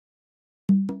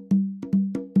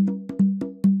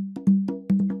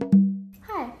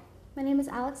My name is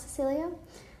Alex Cecilia.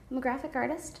 I'm a graphic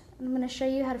artist, and I'm going to show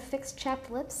you how to fix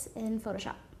chapped lips in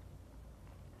Photoshop.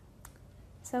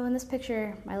 So in this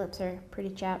picture, my lips are pretty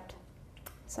chapped.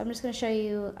 So I'm just going to show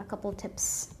you a couple of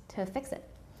tips to fix it.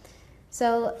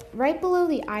 So right below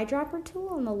the eyedropper tool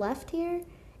on the left here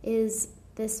is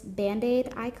this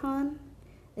Band-Aid icon.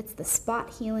 It's the spot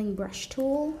healing brush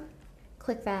tool.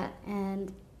 Click that,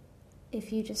 and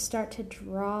if you just start to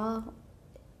draw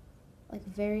like a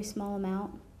very small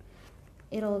amount,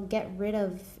 it'll get rid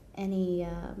of any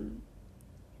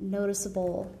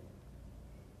noticeable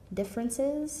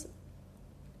differences.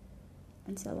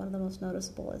 And so one of the most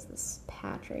noticeable is this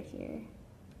patch right here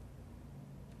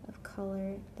of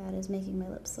color that is making my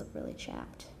lips look really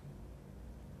chapped.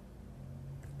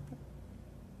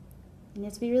 And you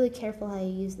have to be really careful how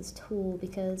you use this tool,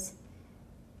 because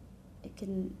it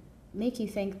can make you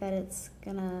think that it's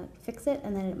gonna fix it,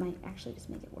 and then it might actually just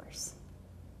make it worse.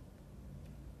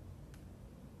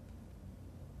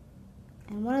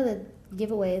 And one of the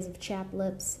giveaways of chapped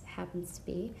lips happens to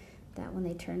be that when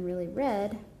they turn really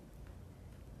red,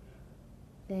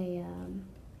 they're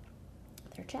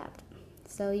chapped.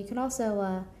 So you can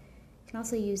also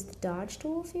use the dodge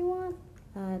tool if you want.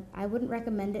 I wouldn't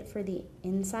recommend it for the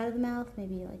inside of the mouth,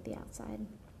 maybe like the outside.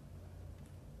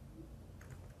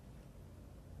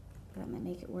 That might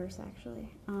make it worse, actually.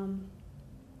 And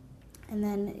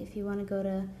then if you want to go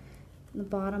to the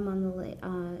bottom on the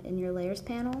in your layers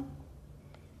panel,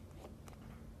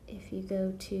 if you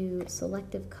go to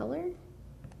selective color,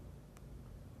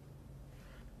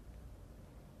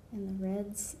 and the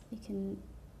reds, you can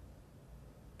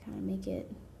kind of make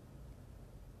it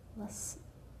less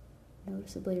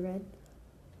noticeably red.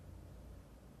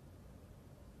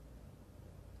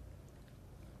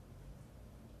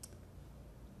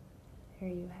 There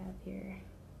you have your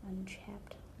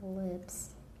unchapped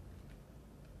lips.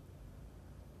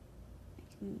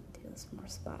 I can do some more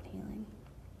spot healing.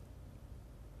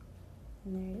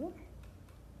 And there you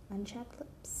are, unchapped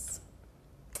lips.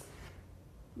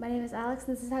 My name is Alex,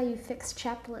 and this is how you fix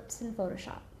chapped lips in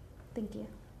Photoshop. Thank you.